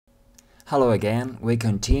Hello again, we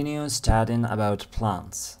continue studying about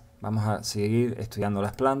plants. Vamos a seguir estudiando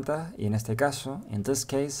las plantas y en este caso, in this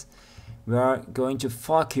case, we are going to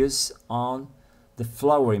focus on the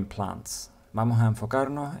flowering plants. Vamos a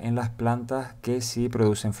enfocarnos en las plantas que sí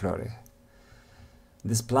producen flores.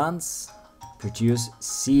 These plants produce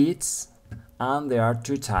seeds and there are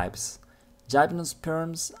two types,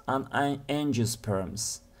 gymnosperms and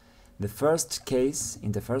angiosperms. In the first case,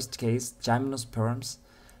 gymnosperms,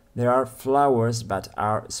 there are flowers but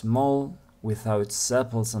are small, without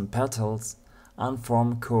sepals and petals, and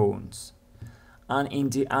form cones. And in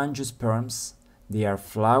the angiosperms, they are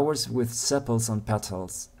flowers with sepals and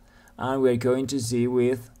petals. And we are going to see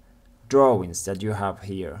with drawings that you have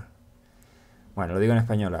here. Bueno, lo digo en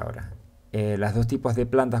español ahora. Las dos tipos de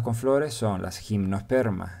plantas con flores son las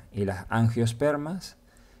gimnospermas y las angiospermas.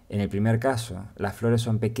 En el primer caso, las flores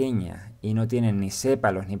son pequeñas y no tienen ni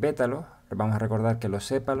sépalos ni pétalos. Vamos a recordar que los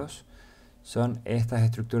sépalos son estas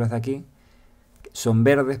estructuras de aquí. Son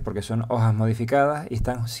verdes porque son hojas modificadas y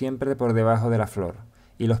están siempre por debajo de la flor.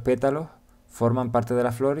 Y los pétalos forman parte de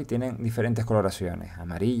la flor y tienen diferentes coloraciones,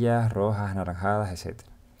 amarillas, rojas, anaranjadas, etc.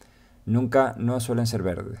 Nunca no suelen ser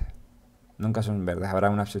verdes. Nunca son verdes.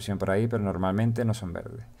 Habrá una excepción por ahí, pero normalmente no son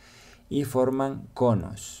verdes. Y forman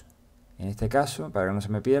conos. En este caso, para que no se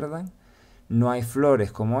me pierdan, no hay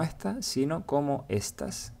flores como esta, sino como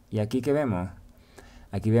estas. ¿Y aquí qué vemos?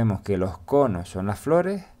 Aquí vemos que los conos son las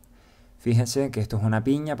flores. Fíjense que esto es una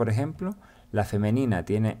piña, por ejemplo. La femenina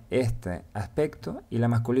tiene este aspecto y la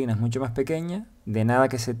masculina es mucho más pequeña. De nada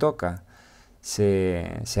que se toca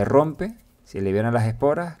se rompe. Se liberan las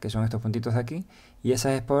esporas, que son estos puntitos de aquí. Y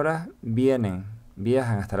esas esporas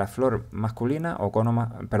viajan hasta la flor masculina, o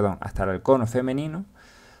hasta el cono femenino,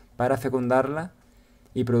 para fecundarla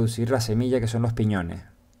y producir la semilla, que son los piñones.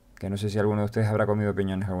 Que no sé si alguno de ustedes habrá comido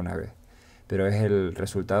piñones alguna vez, pero es el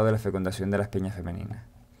resultado de la fecundación de las piñas femeninas.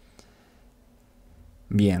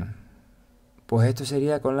 Bien, pues esto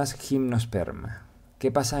sería con las gimnospermas.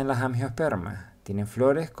 ¿Qué pasa en las angiospermas? Tienen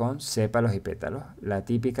flores con sépalos y pétalos, la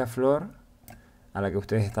típica flor a la que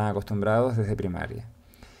ustedes están acostumbrados desde primaria.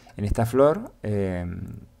 En esta flor,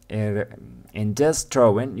 in this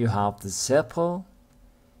drawing, you have the sepal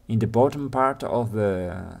in the bottom part of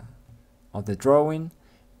the drawing.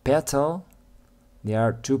 Petal, there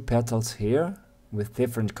are two petals here with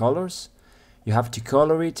different colors. You have to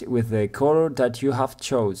color it with the color that you have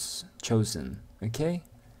chosen, okay?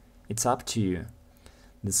 It's up to you.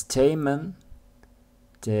 The stamen,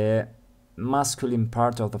 the masculine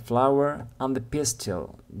part of the flower, and the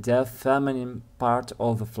pistil, the feminine part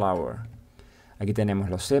of the flower. Aquí tenemos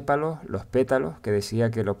los sépalos, los pétalos, que decía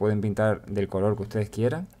que lo pueden pintar del color que ustedes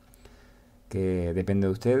quieran, que depende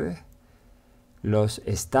de ustedes. Los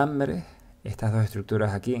estambres, estas dos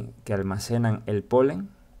estructuras aquí que almacenan el polen,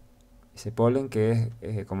 ese polen que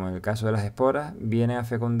es, como en el caso de las esporas, viene a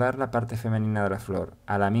fecundar la parte femenina de la flor,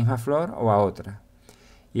 a la misma flor o a otra.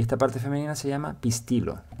 Y esta parte femenina se llama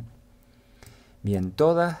pistilo. Bien,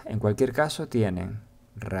 todas, en cualquier caso, tienen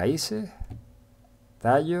raíces,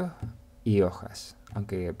 tallos y hojas.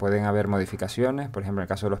 Aunque pueden haber modificaciones, por ejemplo, en el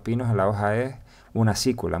caso de los pinos, la hoja es una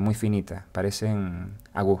sícula muy finita, parecen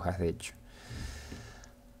agujas de hecho.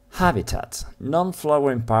 Habitat.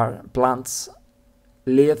 Non-flowering plants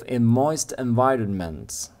live in moist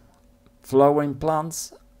environments. Flowering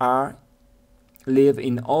plants live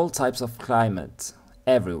in all types of climate,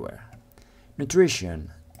 everywhere.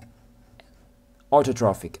 Nutrition.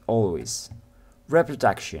 Autotrophic, always.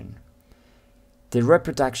 Reproduction. The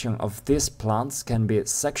reproduction of these plants can be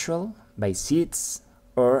sexual, by seeds,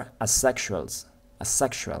 or asexual,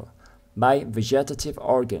 by vegetative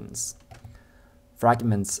organs.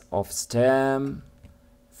 Fragments of stem,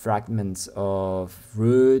 fragments of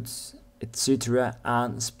roots, etc.,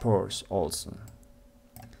 and spores also.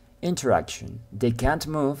 Interaction. They can't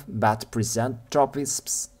move but present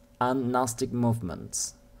tropisms and gnostic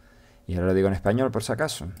movements. Y ahora lo digo en español por si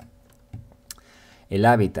acaso. El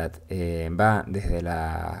hábitat va desde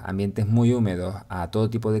ambientes muy húmedos a todo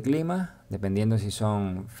tipo de clima, dependiendo si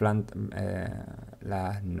son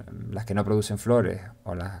las que no producen flores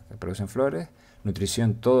o las que producen flores.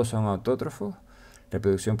 Nutrición, todos son autótrofos.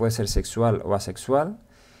 Reproducción puede ser sexual o asexual.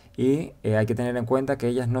 Y hay que tener en cuenta que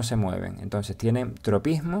ellas no se mueven. Entonces tienen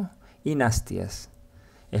tropismos y nastias.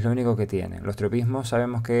 Es lo único que tienen. Los tropismos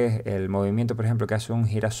sabemos que es el movimiento, por ejemplo, que hace un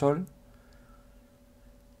girasol.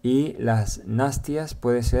 Y las nastias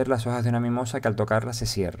puede ser las hojas de una mimosa que al tocarlas se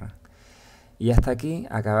cierran. Y hasta aquí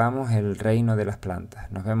acabamos el reino de las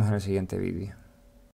plantas. Nos vemos en el siguiente vídeo.